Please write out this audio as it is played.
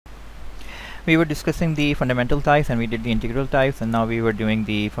We were discussing the fundamental types and we did the integral types, and now we were doing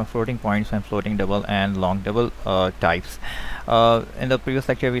the floating points and floating double and long double types. In the previous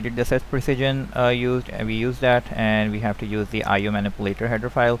lecture we did the set precision we used that, and we have to use the IO manipulator header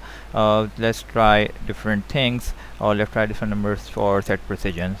file. Let's try different things, or let's try different numbers for set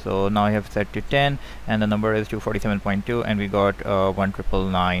precision. So now I have set to 10 and the number is 247.2 and we got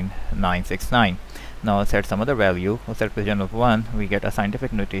 1,999,969. Now set some other value, set precision of 1, we get a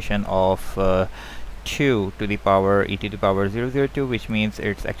scientific notation of 2 to the power e to the power 002, which means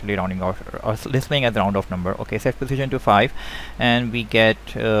it's actually rounding off or displaying as a round off number. Okay, set precision to 5 and we get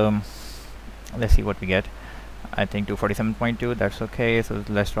let's see what we get. I think 247.2, that's okay. So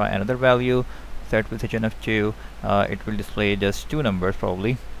let's try another value, set precision of 2. It will display just two numbers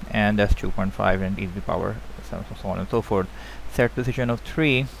probably, and that's 2.5 and e to the power, so on and so forth. Set precision of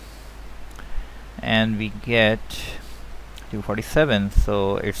 3 and we get 247,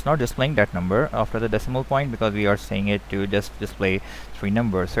 so it's not displaying that number after the decimal point because we are saying it to just display three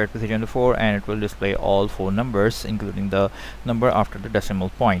numbers. Set precision to 4 and it will display all four numbers including the number after the decimal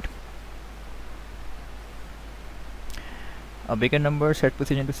point. A bigger number, set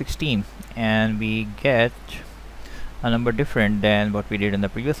precision to 16, and we get a number different than what we did in the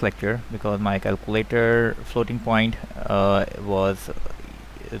previous lecture because my calculator floating point was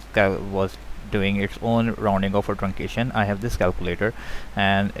doing its own rounding off or truncation. I have this calculator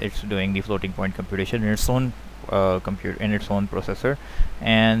and it's doing the floating point computation in its own processor,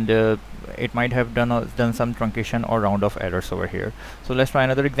 and it might have done some truncation or round off errors over here. So let's try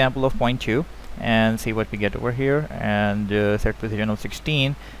another example of 0.2 and see what we get over here, and set precision of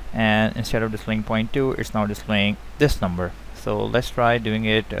 16, and instead of displaying 0.2 it's now displaying this number. So let's try doing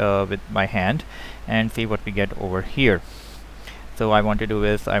it with my hand and see what we get over here. So I want to do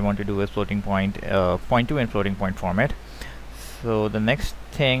is floating point 0.2 in floating point format. So the next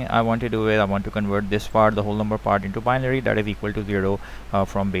thing I want to do is I want to convert this part, the whole number part, into binary that is equal to 0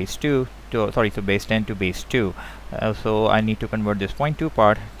 from base 2 to base 10 to base 2. So I need to convert this 0.2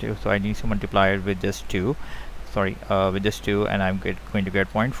 part to, so I need to multiply it with just 2, with just 2, and I'm going to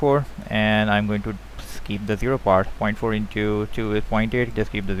get 0.4, and I'm going to keep the 0 part. 0.4 into 2 is 0.8,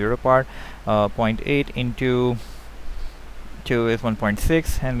 just keep the 0 part. 0.8 into 2 is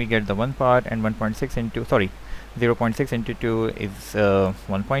 1.6 and we get the 1 part, and 1.6 into 0.6 into 2 is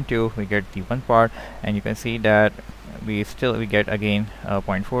 1.2, we get the 1 part, and you can see that we get again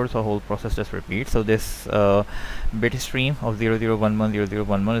 0.4, so whole process just repeats. So this bit stream of 0011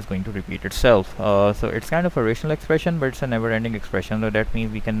 0011 is going to repeat itself. So it's kind of a rational expression, but it's a never ending expression, so that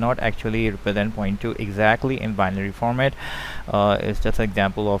means we cannot actually represent 0.2 exactly in binary format. It's just an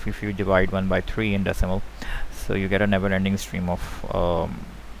example of if you divide 1 by 3 in decimal, so you get a never ending stream of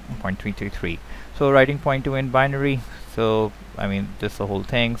 0.333. So writing 0.2 in binary, so I mean this is the whole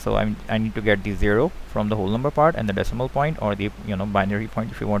thing. So I need to get the 0 from the whole number part and the decimal point, or the binary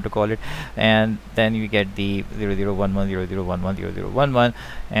point if you want to call it, and then you get the 0011 0011 0011,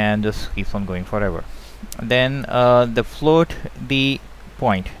 and this keeps on going forever. Then the float the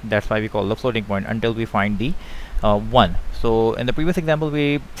point, that's why we call the floating point, until we find the 1. So in the previous example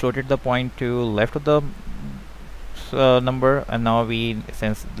we floated the point to left of the number, and now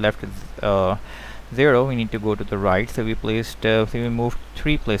since left is 0, we need to go to the right. So we moved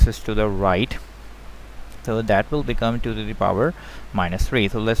 3 places to the right, so that will become 2 to the power minus 3.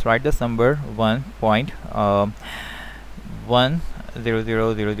 So let's write this number 1.1 0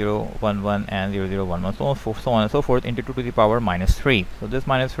 0 0 0 1 1 and 0 0 1 1, so on and so forth, into 2 to the power minus 3. So this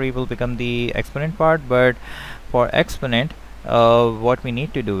minus 3 will become the exponent part, but for exponent what we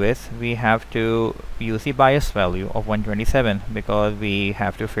need to do is we have to use the bias value of 127 because we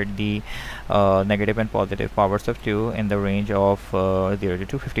have to fit the negative and positive powers of 2 in the range of 0 to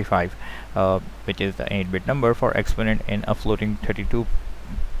 255, which is the 8-bit number for exponent in a floating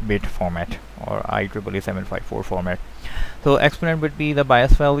 32-bit format, or IEEE 754 format. So exponent would be the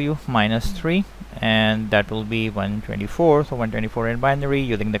bias value minus 3, and that will be 124. So 124 in binary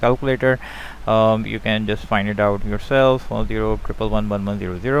using the calculator. You can just find it out yourself. 0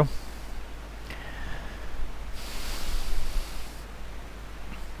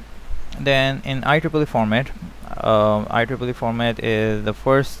 Then in IEEE format, is the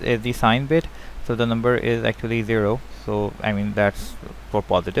first is the sign bit, so the number is actually 0, so I mean that's for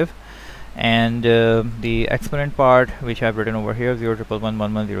positive, and the exponent part which I've written over here 0 1 1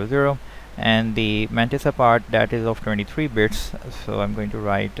 1 1 0 0, and the mantissa part, that is of 23 bits. So I'm going to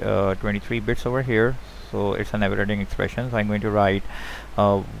write 23 bits over here. So it's a never-ending expression, so I'm going to write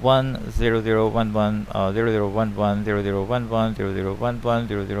 1 0 0 1 1 0 0 1 1 0 0 1 1 0 0 1 1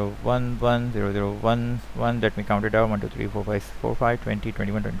 0 0 1 1 0 0 1 1. Let me count it down: 1 2 3 4 5 4 5 20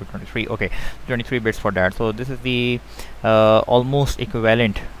 21 22 23. Okay, 23 bits for that. So this is the almost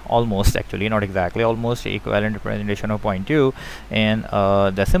equivalent, almost, actually not exactly, almost equivalent representation of 0.2 in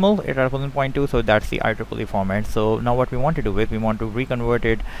decimal. It represents 0.2, so that's the IEEE format. So now what we want to do is we want to reconvert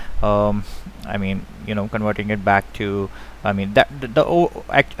it, I mean, you know, converting it back to, I mean, that the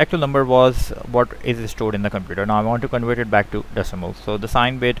actual number was what is stored in the computer. Now I want to convert it back to decimal. So the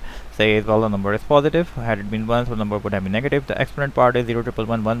sign bit says, well, the number is positive. Had it been 1, so the number would have been negative. The exponent part is 0 1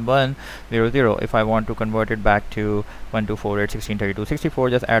 1 1 1 0 0. If I want to convert it back to 1 2 4 8 16 32 64,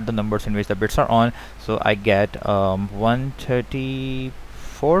 just add the numbers in which the bits are on. So I get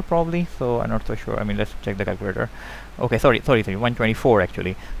 134 probably. So I'm not so sure. I mean, let's check the calculator. Okay, sorry, 124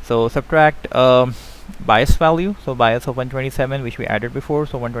 actually. So subtract bias value, so bias of 127, which we added before,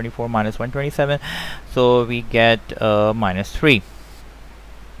 so 124 minus 127, so we get -3.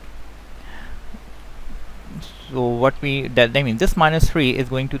 So what we, that I mean, this -3 is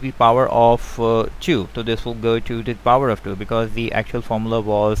going to the power of 2, so this will go to the power of 2, because the actual formula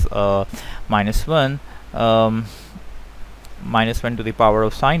was -1 -1 to the power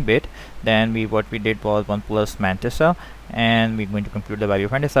of sign bit. Then what we did was 1 plus mantissa, and we're going to compute the value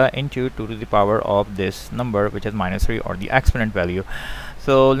of mantissa into 2 to the power of this number, which is -3, or the exponent value.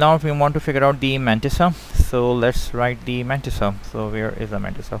 So now if we want to figure out the mantissa, so let's write the mantissa. So where is the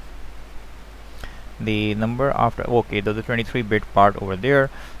mantissa? The number after, okay, there's the 23-bit part over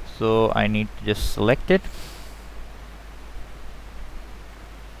there, so I need to just select it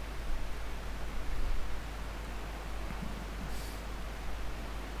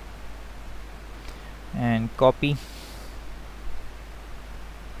and copy,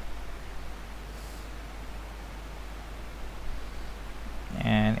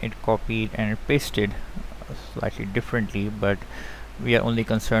 and it copied and it pasted slightly differently, but we are only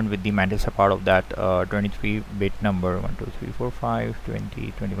concerned with the mantissa part of that 23-bit number. 1 2 3 4 5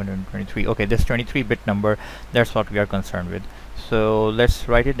 20 21 and 23. Okay, this 23-bit number, that's what we are concerned with. So let's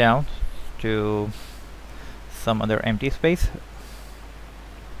write it down to some other empty space.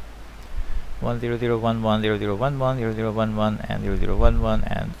 1 0 0 1 1 0 0 1 1 0 0 1 1 and 0 0 1 1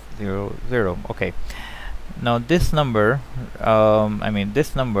 and 0 0. Okay, now this number, I mean,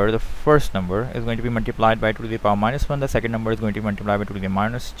 this number, the first number, is going to be multiplied by 2 to the power -1. The second number is going to be multiplied by 2 to the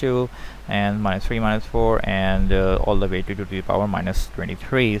 -2 and -3 -4 and all the way to 2 to the power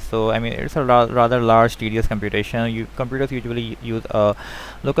 -23. So I mean, it's a rather large, tedious computation. Computers usually use a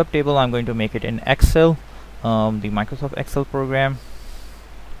lookup table. I'm going to make it in Excel, the Microsoft Excel program.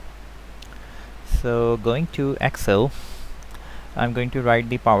 So going to Excel, I'm going to write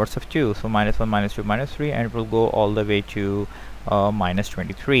the powers of 2, so -1 -2 -3, and it will go all the way to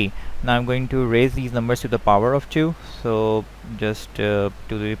 -23. Now I'm going to raise these numbers to the power of 2, so just to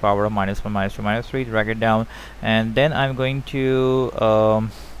the power of -1 -2 -3, drag it down, and then I'm going to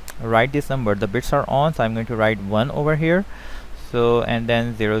write this number. The bits are on, so I'm going to write 1 over here, so, and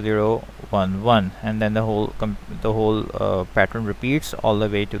then 0 0 1 1, and then the whole pattern repeats all the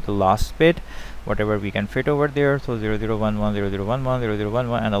way to the last bit, whatever we can fit over there. So 0 0 1 1 0 0 1 1 0 0 1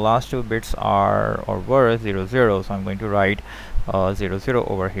 1, and the last two bits are, or were, 0 0, so I'm going to write 0 0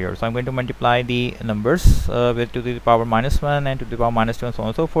 over here. So I'm going to multiply the numbers with 2 to the power -1 and 2 to the power -2 and so on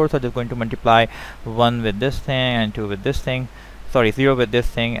and so forth. So just going to multiply 1 with this thing and 2 with this thing, sorry, 0 with this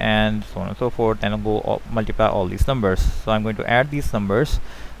thing, and so on and so forth, and I'll go multiply all these numbers. So I'm going to add these numbers,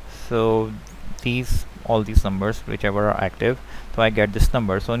 so all these numbers whichever are active, so I get this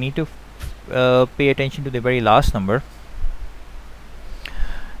number. So I need to pay attention to the very last number,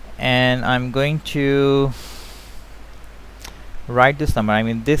 and I'm going to write this number. I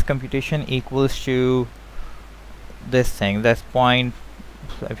mean, this computation equals to this thing, that's point,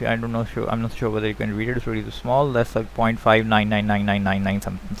 if I'm not sure whether you can read it, it's really too small. That's like 0.5999999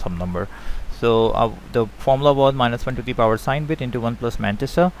 some number. So the formula was -1 to the power sign bit into 1 plus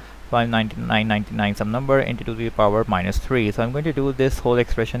mantissa 59999 some number into 2 to the power -3. So I'm going to do this whole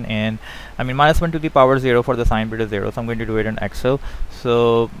expression in, I mean, -1 to the power 0 for the sign bit is 0, so I'm going to do it in Excel.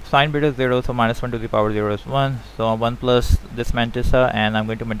 So sign bit is 0, so -1 to the power 0 is 1, so 1 plus this mantissa, and I'm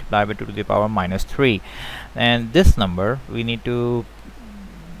going to multiply by 2 to the power -3. And this number, we need to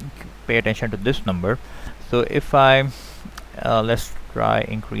pay attention to this number. So if I let's try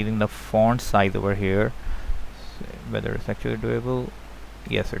increasing the font size over here, whether it's actually doable.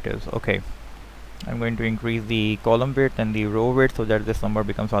 Yes, it is. Okay, I'm going to increase the column width and the row width so that this number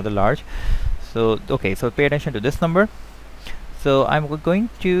becomes rather large. So okay, so pay attention to this number. So I'm going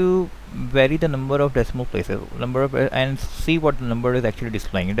to vary the number of decimal places, and see what the number is actually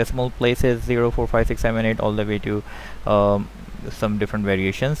displaying. Decimal places 0, 4, 5, 6, 7, 8 all the way to some different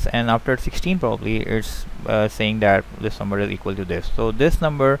variations, and after 16 probably it's saying that this number is equal to this. So this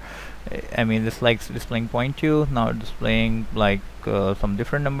number, I mean, this like displaying 0.2, now displaying like some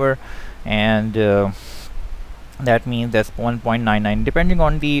different number, and that means that's 1.99. Depending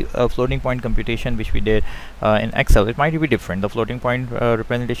on the floating point computation which we did in Excel, it might be different. The floating point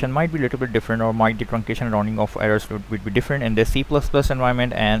representation might be a little bit different, or might the truncation and rounding off errors would be different in the C++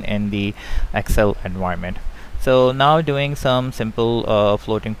 environment and in the Excel environment. So now doing some simple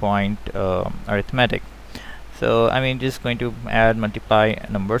floating point arithmetic. So I mean, just going to add multiply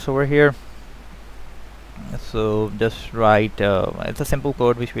numbers over here. So just write it's a simple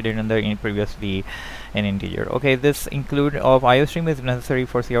code which we did in previously in integer. Okay, this include of IO stream is necessary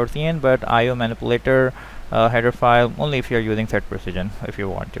for CRCN, but IO manipulator header file only if you are using set precision if you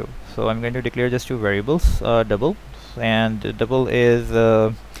want to. So I'm going to declare just two variables, double, and double is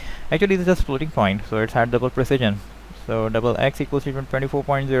actually this is just floating point, so it's had double precision. So double x equals to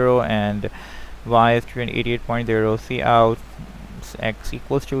 24.0 and y is 88.0. See out x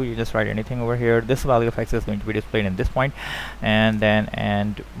equals to, you just write anything over here. This value of x is going to be displayed in this point, and then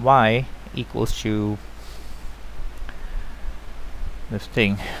y equals to this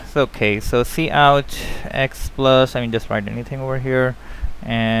thing. So okay, so see out x plus, I mean just write anything over here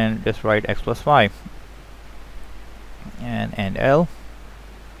and just write x plus y, and L.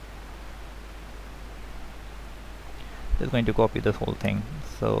 Just going to copy this whole thing.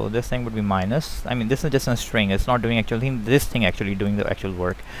 So this thing would be minus, I mean this is just a string, it's not doing actual thing. This thing actually doing the actual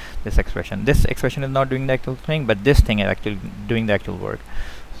work. This expression is not doing the actual thing, but this thing is actually doing the actual work.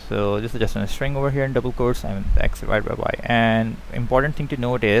 So this is just a string over here in double quotes, I mean x divided by y. And important thing to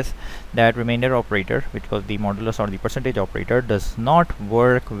note is that remainder operator, which was the modulus or the percentage operator, does not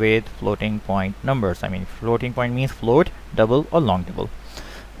work with floating point numbers. I mean floating point means float, double or long double.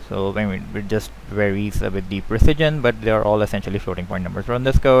 So I mean it just varies with the precision, but they are all essentially floating point numbers. Run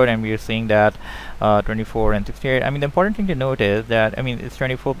this code and we are seeing that 24 and 68. I mean the important thing to note is that, I mean it's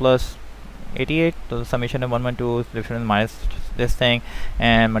 24 plus 88, so the summation of 112 is different minus this thing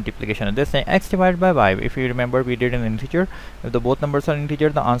and multiplication of this thing, x divided by y. If you remember, we did an integer. If the both numbers are integer,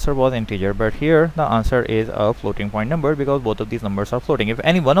 the answer was integer, but here the answer is a floating point number because both of these numbers are floating. If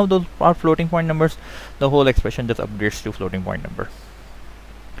any one of those are floating point numbers, the whole expression just updates to floating point number.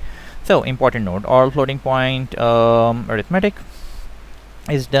 So important note, all floating point arithmetic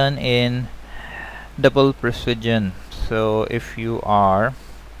is done in double precision. So if you are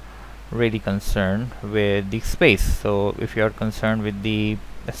really concerned with the space, so if you are concerned with the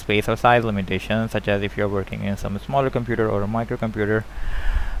space or size limitations, such as if you are working in some smaller computer or a microcomputer,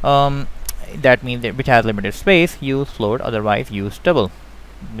 that means that which has limited space, use float, otherwise use double,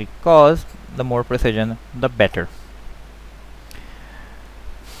 because the more precision the better.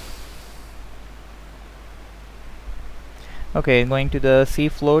 Okay, going to the C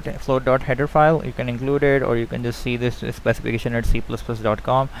float.header file, you can include it, or you can just see this specification at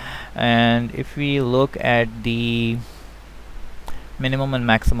c++.com. And if we look at the minimum and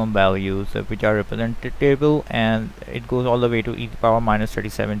maximum values which are representative, and it goes all the way to e to the power minus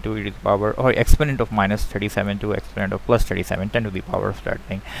 37 to e to the power, or exponent of minus 37 to exponent of plus 37, 10 to the power of that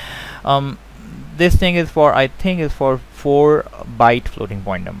thing. This thing is for, I think is for 4-byte floating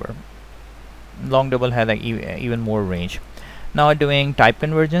point number. Long double has like even more range. Now doing type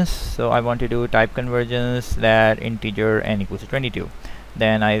convergence, so I want to do type convergence that integer n equals to 22.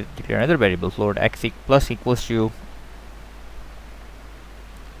 Then I declare another variable, float x plus equals to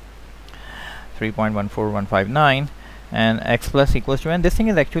 3.14159, and x plus equals to n. This thing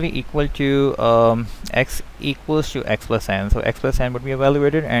is actually equal to x equals to x plus n. So x plus n would be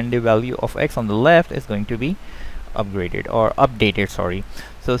evaluated, and the value of x on the left is going to be upgraded or updated, sorry.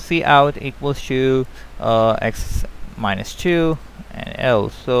 So C out equals to x minus 2 and L.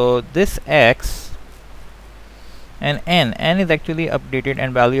 So this x and n is actually updated,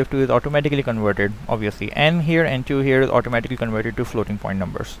 and value of 2 is automatically converted. Obviously n here and 2 here is automatically converted to floating point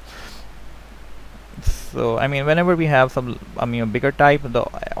numbers. So I mean whenever we have some a bigger type,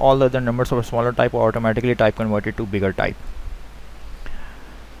 all other numbers of a smaller type are automatically type converted to bigger type.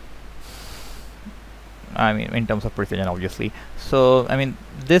 I mean in terms of precision, obviously. So I mean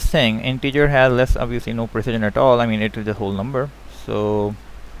this thing integer has less, obviously no precision at all. I mean it is a whole number. So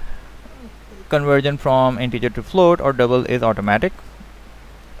conversion from integer to float or double is automatic.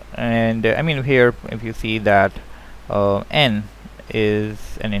 And I mean here if you see that n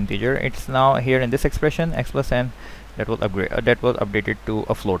is an integer. It's now here in this expression x plus n that was updated to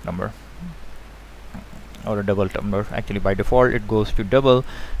a float number or a double number. Actually, by default it goes to double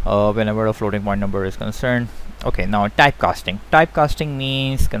whenever a floating point number is concerned. Okay, now typecasting. Typecasting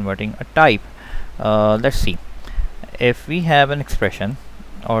means converting a type. Let's see. If we have an expression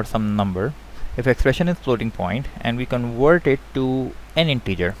or some number, if expression is floating point and we convert it to an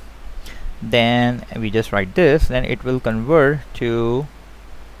integer, then we just write this, then it will convert to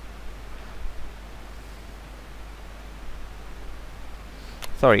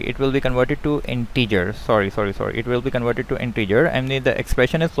it will be converted to integer. It will be converted to integer, and the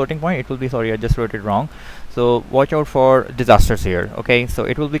expression is floating point. It will be, sorry, I just wrote it wrong, so watch out for disasters here. Okay, so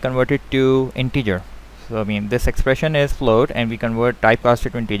it will be converted to integer. So I mean, this expression is float and we convert typecast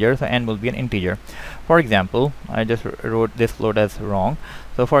it to integer, so n will be an integer. For example, I just wrote this float as wrong.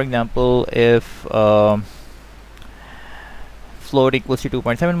 So for example, if float equals to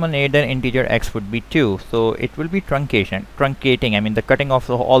 2.718, then integer x would be 2. So it will be truncating, I mean the cutting off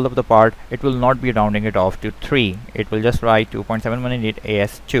all of the part. It will not be rounding it off to 3. It will just write 2.718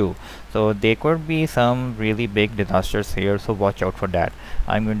 as 2. So there could be some really big disasters here, so watch out for that.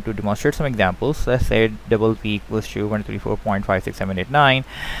 I'm going to demonstrate some examples. Let's say double p equals to 134.56789,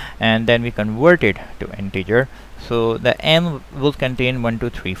 and then we convert it to integer. So the m will contain 1, 2,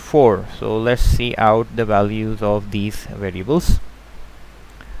 3, 4. So let's see out the values of these variables.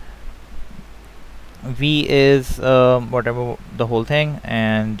 V is whatever the whole thing,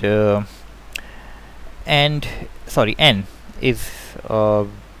 and n is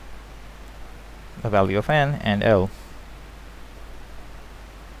the value of n, and L.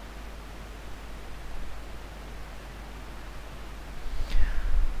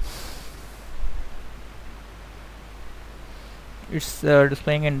 It's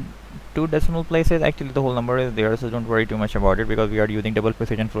displaying in 2 decimal places. Actually the whole number is there, so don't worry too much about it because we are using double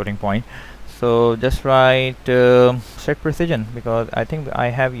precision floating point. So just write set precision, because I think I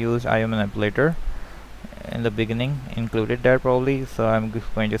have used IO manipulator in the beginning, included there probably. So I'm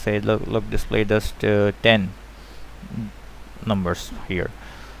just going to say look display just 10 numbers here,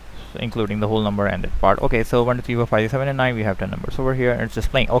 so including the whole number and that part. Okay, so 1, 2, 3, 4, 5, 6, 7 and 9, we have 10 numbers over here, and it's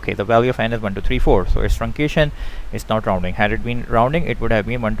displaying. Okay, the value of n is 1, 2, 3, 4. So it's truncation, it's not rounding. Had it been rounding, it would have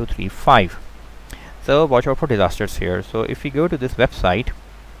been 1, 2, 3, 5. So watch out for disasters here. So if we go to this website,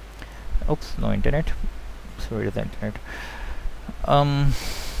 oops, no internet, sorry to the internet.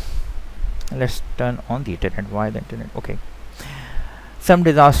 Let's turn on the internet. Why the internet? Okay. Some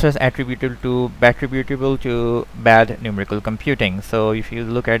disasters attributable to bad numerical computing. So if you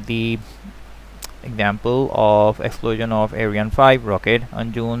look at the example of explosion of Ariane 5 rocket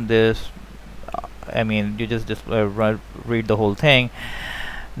on June this, I mean, you just read the whole thing.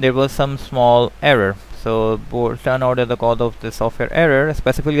 There was some small error. So turn out that the cause of the software error,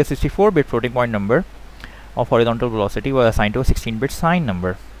 specifically a 64-bit floating point number of horizontal velocity, was assigned to a 16-bit sine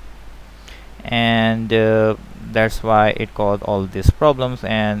number, and that's why it caused all these problems,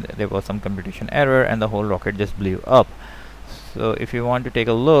 and there was some computation error and the whole rocket just blew up. So if you want to take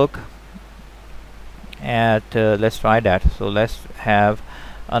a look at let's try that. So let's have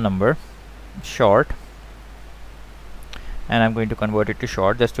a number short, and I'm going to convert it to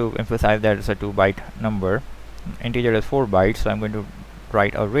short just to emphasize that it's a 2-byte number. Integer is 4 bytes, so I'm going to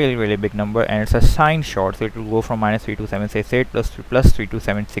write a really big number, and it's a sine short, so it will go from -32768 plus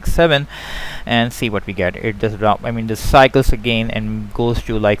 32767, and see what we get. It just this cycles again and goes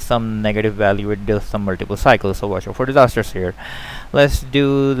to like some negative value. It does some multiple cycles, so watch out for disasters here. Let's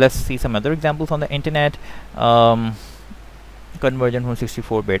see some other examples on the internet. Conversion from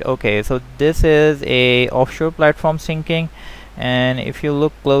 64-bit. Okay, so this is a offshore platform syncing, and if you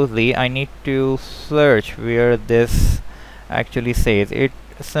look closely, I need to search where this actually says it,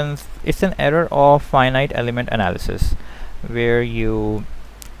 since it's an error of finite element analysis, where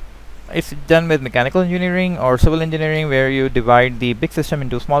it's done with mechanical engineering or civil engineering, where you divide the big system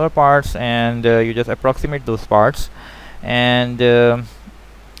into smaller parts, and you just approximate those parts. And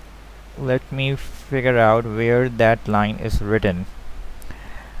let me figure out where that line is written.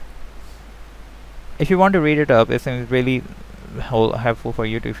 If you want to read it up, it's really helpful for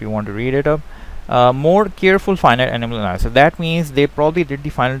you if you want to read it up. More careful finite element analysis. That means they probably did the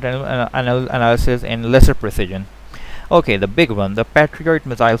finite element analysis in lesser precision. Okay, the big one, the Patriot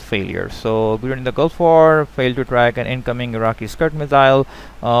missile failure. So during the Gulf War, failed to track an incoming Iraqi Scud missile.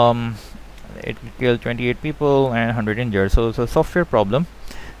 It killed 28 people and 100 injured. So it's a software problem,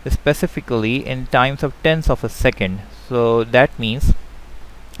 specifically in times of tenths of a second. So that means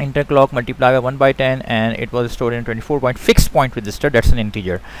interclock, multiply by 1 by 10, and it was stored in 24-point fixed point register. That's an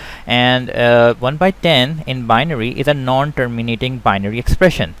integer. And 1 by 10 in binary is a non-terminating binary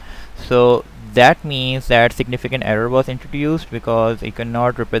expression. So that means that significant error was introduced because it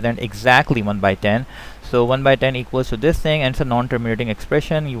cannot represent exactly 1 by 10. So 1 by 10 equals to this thing, and it's a non-terminating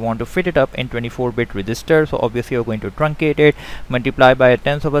expression. You want to fit it up in 24-bit register, so obviously you're going to truncate it, multiply by a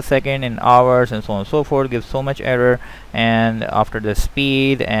tenth of a second in hours, and so on and so forth. Gives so much error. And after the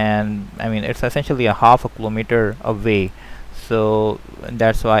speed, and I mean, it's essentially a half a kilometer away, so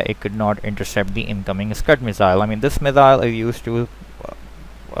that's why it could not intercept the incoming Scud missile. I mean, this missile is used to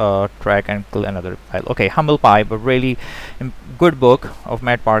track and kill another file. Okay, Humble Pie, but really good book of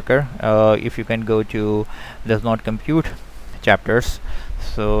Matt Parker. If you can go to does not compute chapters,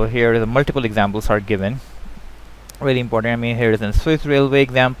 so here the multiple examples are given, really important. I mean, here is a Swiss railway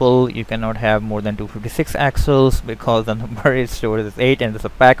example. You cannot have more than 256 axles because the number is stored as 8, and it's a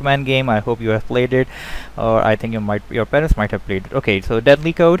Pac-Man game. I hope you have played it, or I think your parents might have played it. Okay, so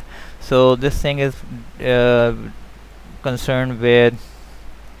deadly code. So this thing is concerned with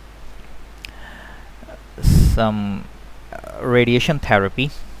some radiation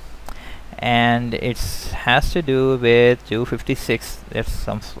therapy, and it has to do with 256. There's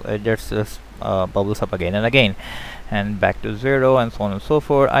some just bubbles up again and again, and back to 0, and so on and so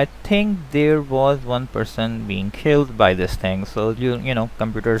forth. I think there was one person being killed by this thing. So you know,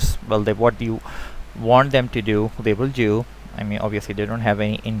 computers, well, what you want them to do, they will do. I mean, obviously they don't have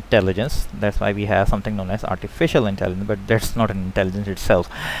any intelligence. That's why we have something known as artificial intelligence, but that's not an intelligence itself.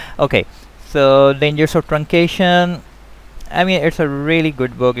 Okay, so dangers of truncation. I mean, it's a really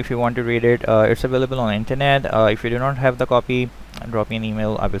good book if you want to read it. It's available on internet. If you do not have the copy, drop me an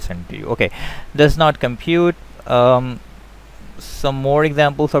email, I will send it to you. Okay, does not compute. Some more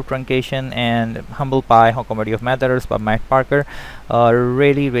examples of truncation, and Humble Pie, How Comedy of Math Errors by Matt Parker.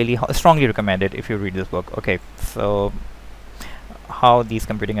 Really strongly recommended if you read this book. Okay, so how these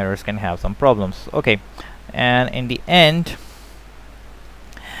computing errors can have some problems. Okay, and in the end,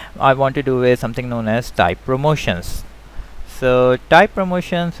 I want to do is something known as type promotions. So type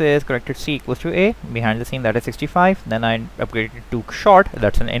promotions is corrected C equals to A, behind the scene that is 65, then I upgraded it to short,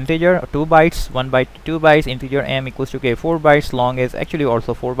 that's an integer, 2 bytes, 1 byte, 2 bytes, integer M equals to K, 4 bytes, long is actually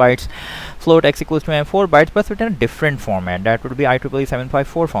also 4 bytes, float X equals to M, 4 bytes, but written in a different format, that would be IEEE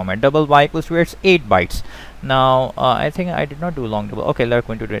 754 format, double Y equals to X, 8 bytes. Now I think I did not do long double. Okay, we're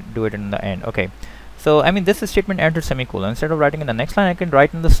going to do it in the end. Okay, so I mean, this statement enters semicolon. Instead of writing in the next line, I can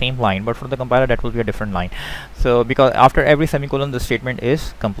write in the same line, but for the compiler that will be a different line. So because after every semicolon the statement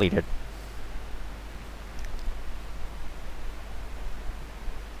is completed.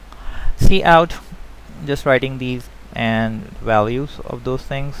 See out, just writing these and values of those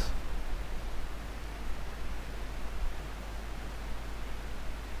things.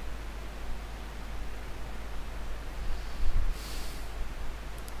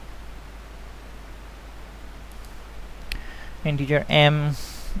 Integer M,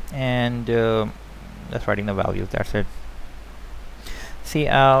 and just writing the values, that's it. See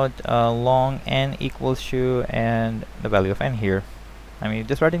out, long N equals to, and the value of N here. I mean,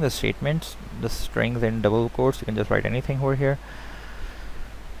 just writing the statements, the strings in double quotes, you can just write anything over here.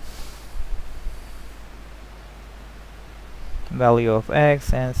 Value of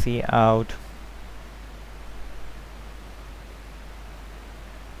X, and see out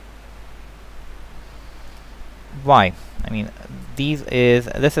Y. I mean, this is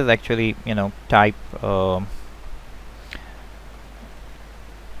actually, you know, type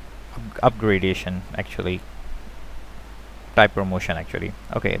upgradation, actually, type promotion actually.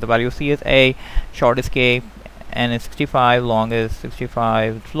 Okay, the value of C is A, short is K, N is 65, long is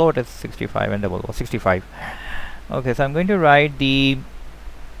 65, float is 65, and double was 65. Okay, so I'm going to write the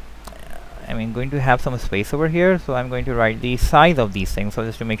going to have some space over here, so I'm going to write the size of these things. So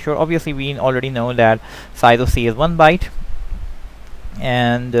just to make sure, obviously we already know that size of C is 1 byte,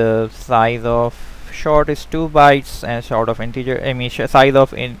 and size of short is 2 bytes, and short of integer, size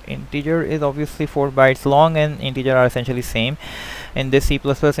of integer is obviously 4 bytes. Long and integer are essentially same in this C++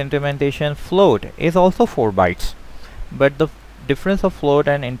 implementation. Float is also 4 bytes, but the difference of float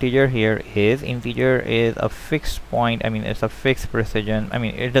and integer here is integer is a fixed point. I mean, it's a fixed precision. I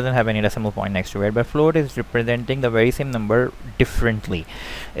mean, it doesn't have any decimal point next to it, but float is representing the very same number differently.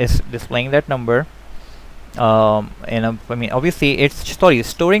 It's displaying that number obviously it's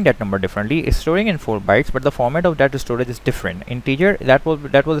storing that number differently. It's storing in 4 bytes, but the format of that storage is different. Integer, that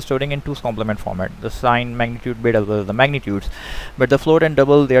was storing in 2's complement format, the sign, magnitude bit, as well as the magnitudes. But the float and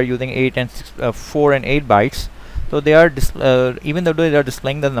double, they are using 8 and 4 and 8 bytes. So they are even though they are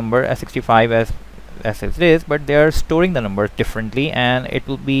displaying the number as 65 as as it is, but they are storing the numbers differently, and it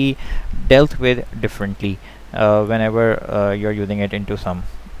will be dealt with differently whenever you're using it into some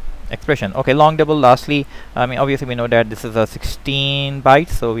expression. Okay, long double. Lastly, I mean, obviously we know that this is a 16 bytes,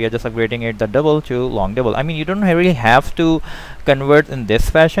 so we are just upgrading it the double to long double. I mean, you don't really have to convert in this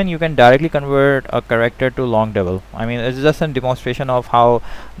fashion. You can directly convert a character to long double. I mean, it's just a demonstration of how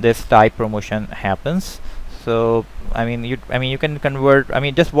this type promotion happens. So I mean, you can convert. I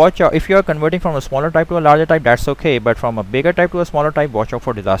mean, just watch out if you are converting from a smaller type to a larger type, that's okay, but from a bigger type to a smaller type, watch out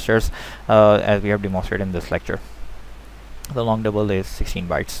for disasters, as we have demonstrated in this lecture. The long double is 16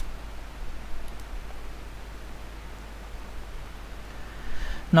 bytes.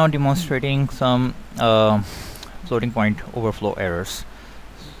 Now demonstrating some floating point overflow errors.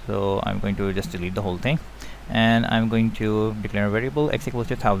 So I'm going to just delete the whole thing, and I'm going to declare a variable x equals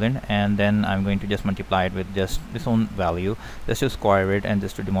to 1000, and then I'm going to just multiply it with just this own value, just to square it and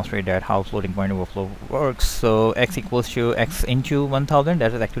just to demonstrate that how floating point overflow works. So x equals to x into 1000,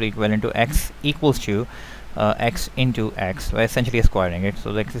 that is actually equivalent to x equals to x into x. We're essentially squaring it,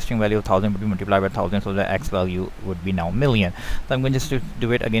 so the existing value of 1000 would be multiplied by 1000, so the x value would be now million. So I'm going just to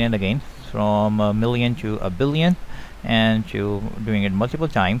do it again and again, from a million to a billion, and to doing it multiple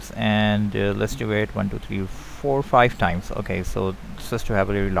times, and let's do it 1 2 3 4 5 times. Okay, so just to have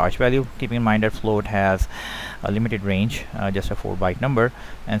a very large value, keeping in mind that float has a limited range, just a 4-byte number,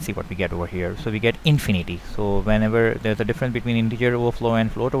 and see what we get over here. So we get infinity. So whenever there's a difference between integer overflow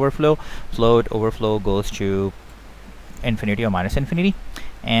and float overflow goes to infinity or minus infinity,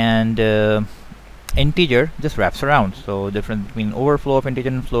 and integer just wraps around. So difference between overflow of integer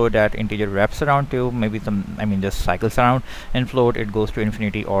and float, that integer wraps around to maybe some, I mean, just cycles around, and float it goes to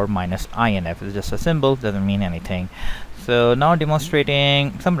infinity or minus inf. It's just a symbol, doesn't mean anything. So now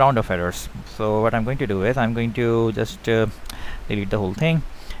demonstrating some round of errors. So what I'm going to do is I'm going to just delete the whole thing,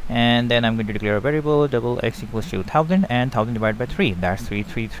 and then I'm going to declare a variable double x equals to 1000, and 1000 divided by 3, that's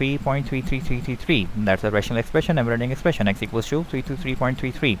 333.33333. That's a rational expression, never ending expression. X equals to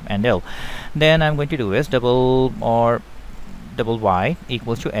 323.33 and L. Then I'm going to do is double y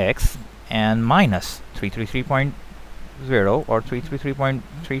equals to x and minus 333.0 or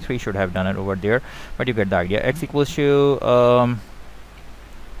 333.33 should have done it over there, but you get the idea. X equals to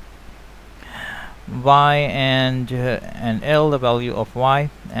y and L, the value of y,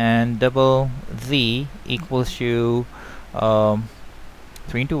 and double z equals to 3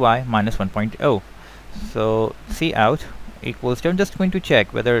 into y minus 1.0. So C out equals to, I'm just going to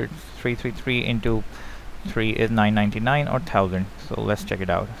check whether 333 into 3 is 999 or 1000. So let's check it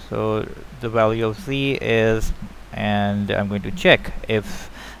out. So the value of z is, and I'm going to check if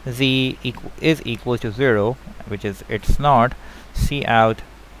z is equal to 0, which is it's not. C out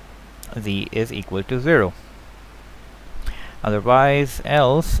z is equal to 0. Otherwise,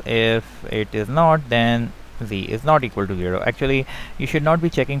 else if it is not, then z is not equal to 0. Actually, you should not be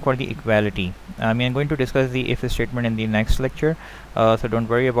checking for the equality. I mean, I'm going to discuss the if statement in the next lecture, so don't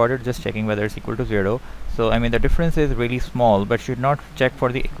worry about it, just checking whether it's equal to 0. So I mean, the difference is really small, but should not check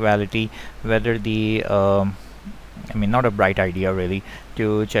for the equality, whether the I mean, not a bright idea really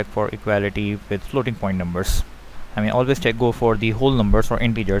to check for equality with floating point numbers. I mean, always go for the whole numbers or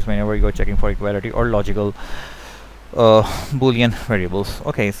integers whenever you're checking for equality or logical Boolean variables.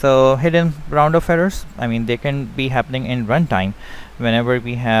 Okay, so hidden round of errors, I mean, they can be happening in runtime whenever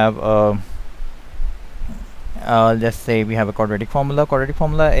we have let's say we have a quadratic formula. Quadratic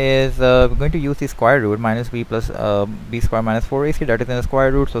formula is we're going to use the square root minus b plus b square minus 4ac, that is in the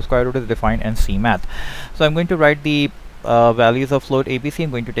square root. So square root is defined in C math. So I'm going to write the values of float ABC.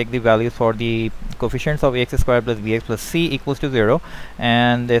 I'm going to take the values for the coefficients of ax squared plus bx plus c equals to 0,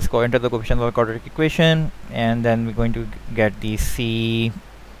 and let's go enter the coefficients of the quadratic equation, and then we're going to get the C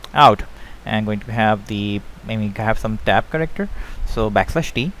out, and going to have the, I mean, have some tab character, so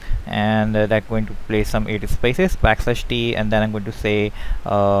 \t, and that's going to place some 8 spaces, \t, and then I'm going to say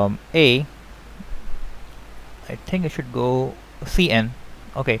a, I think it should go cn.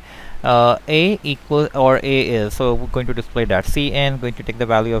 Okay, a equals, or a is, so we're going to display that cn, going to take the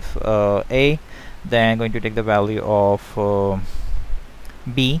value of a, then going to take the value of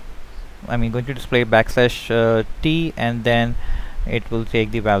b, I mean, going to display \t, and then it will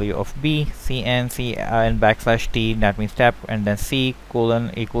take the value of b, cn, c, and \t, that means tab, and then c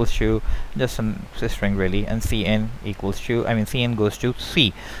colon equals to just some string really, and cn equals to, I mean, cn goes to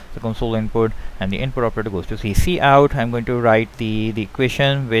c, the console input, and the input operator goes to c. C out, I'm going to write the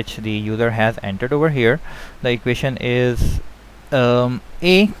equation which the user has entered over here. The equation is a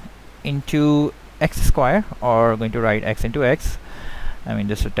into x square, or going to write x into x, I mean,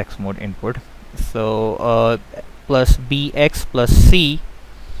 just a text mode input. So plus bx plus c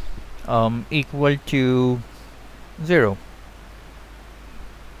equal to 0.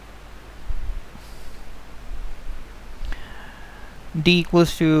 D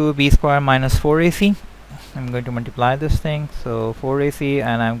equals to b square minus 4ac. I'm going to multiply this thing, so 4ac,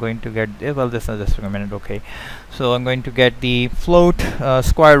 and I'm going to get, well, this is just a minute, okay. So I'm going to get the float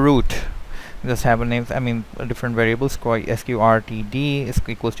square root. Just have a name, I mean a different variable, sqrtd is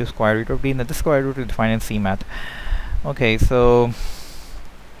equals to square root of d, and the square root is defined in CMath. Okay, so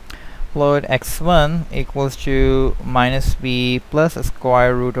float x1 equals to minus b plus a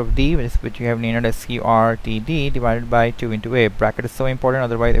square root of d, which you have named as sqrtd, divided by 2 into a. Bracket is so important,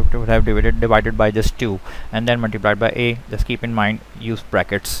 otherwise it would have divided by just 2 and then multiplied by a. Just keep in mind, use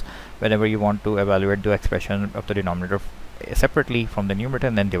brackets whenever you want to evaluate the expression of the denominator separately from the numerator,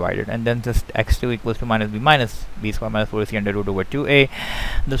 and then divide it, and then just x2 equals to minus b square minus 4ac under root over 2a.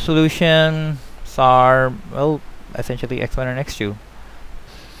 The solutions are, well, essentially x1 and x2.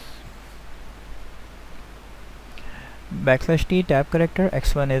 Backslash t tab character,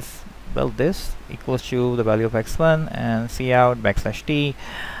 x1 is, well, this equals to the value of x1, and cout backslash t,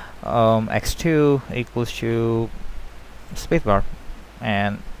 x2 equals to spacebar,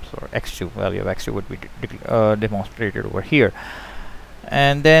 and so x2, value of x2 would be demonstrated over here.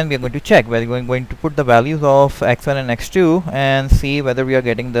 And then we are going to check whether we're going to put the values of x1 and x2 and see whether we are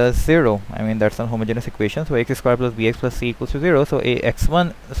getting the 0. I mean, that's a homogeneous equation, so x square plus bx plus c equals to 0. So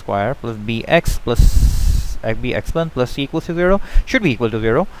ax1 square plus bx plus bx1 plus c equals to 0 should be equal to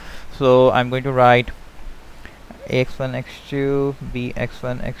 0. So I'm going to write ax1 x2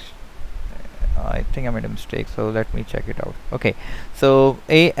 bx1 x. I think I made a mistake, so let me check it out. Okay, so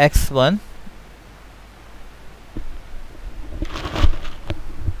ax1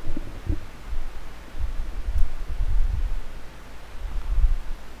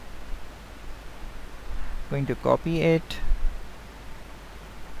 going to copy it,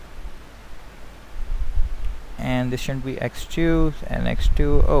 and this shouldn't be x2 and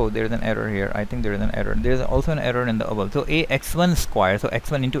x2. Oh, there's an error here. I think there is an error. There is also an error in the above. So ax1 square, so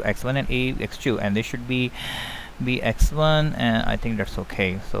x1 into x1 and ax2, and this should be bx1, and I think that's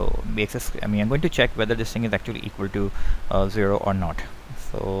okay. So bx, I mean, I'm going to check whether this thing is actually equal to 0 or not.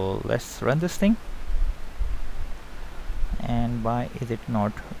 So let's run this thing, and why is it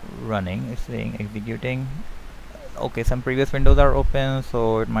not running? It's saying executing. Okay, some previous windows are open,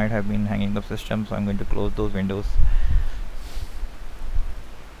 so it might have been hanging the system, so I'm going to close those windows.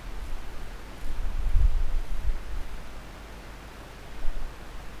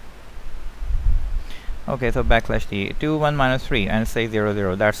 Okay, so backslash t 2 1 minus 3 and say 0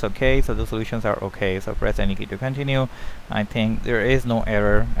 0. That's okay. So the solutions are okay. So press any key to continue. I think there is no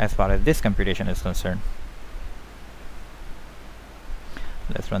error as far as this computation is concerned.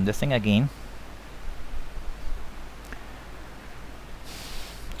 Let's run this thing again.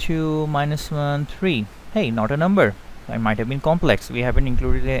 2 minus 1 3. Hey, not a number. It might have been complex. We haven't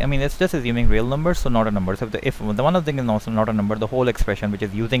included I mean, it's just assuming real numbers, so not a number. So if the one of the thing is also not a number, the whole expression which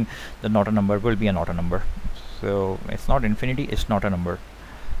is using the not a number will be a not a number. So it's not infinity, it's not a number.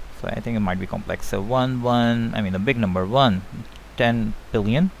 So I think it might be complex. So 1 1, I mean the big number 1 10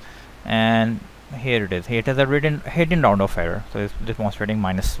 billion, and here it is. Here it has a hidden round off error, so it's demonstrating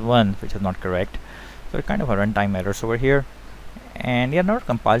 -1, which is not correct. So it's kind of a runtime errors over here. And yeah, not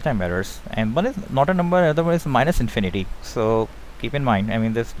compile time errors, and one is not a number, another one is -infinity. So keep in mind, I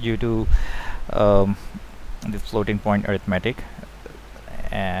mean, this due to this floating point arithmetic,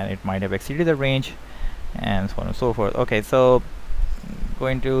 and it might have exceeded the range, and so on and so forth. Okay, so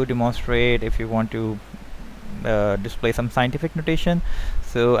going to demonstrate if you want to display some scientific notation.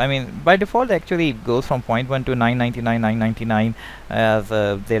 So I mean, by default actually goes from 0.1 to 999 as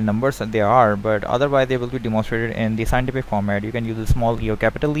their numbers that they are, but otherwise they will be demonstrated in the scientific format. You can use a small e or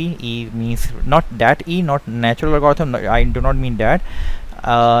capital E. E means not that E, not natural logarithm. I do not mean that.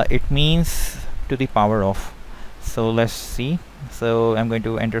 It means to the power of. So let's see. So I'm going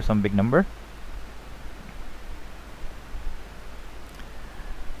to enter some big number.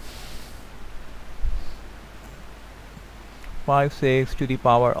 5 6 to the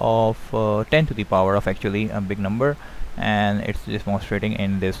power of 10 to the power of actually a big number, and it's demonstrating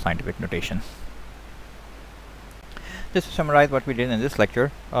in this scientific notation. Just to summarize what we did in this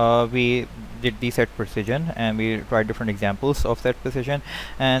lecture, we did the set precision, and we tried different examples of set precision,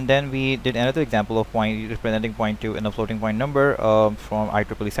 and then we did another example of representing 0.2 in a floating point number from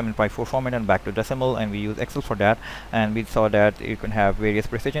IEEE 754 format and back to decimal, and we use Excel for that. And we saw that you can have various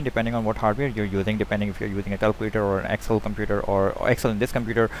precision depending on what hardware you're using, depending if you're using a calculator or an Excel computer, or Excel in this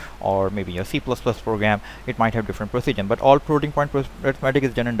computer, or maybe a C++ program. It might have different precision, but all floating point arithmetic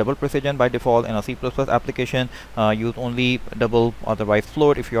is done in double precision by default. In a C++ application, use only double, otherwise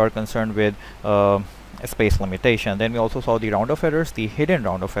float if you are concerned with space limitation. Then we also saw the round of errors, the hidden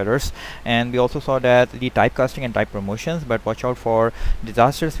round of errors, and we also saw that the typecasting and type promotions. But watch out for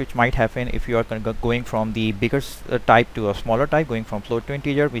disasters which might happen if you are going from the bigger type to a smaller type, going from float to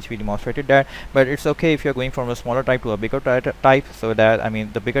integer, which we demonstrated that. But it's okay if you're going from a smaller type to a bigger type, so that, I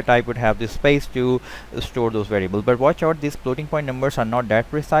mean, the bigger type would have the space to store those variables. But watch out, these floating point numbers are not that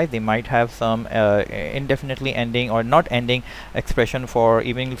precise. They might have some indefinitely ending or not ending expression for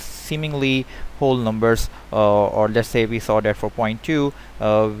even seemingly whole numbers, or let's say we saw that for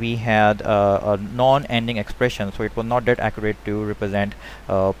 0.2 we had a non-ending expression, so it was not that accurate to represent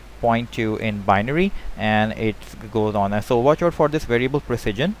 0.2 in binary, and it goes on. And so watch out for this variable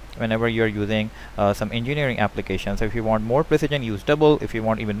precision whenever you're using some engineering applications. So if you want more precision, use double. If you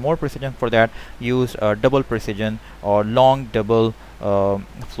want even more precision for that, use double precision or long double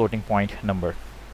floating point number.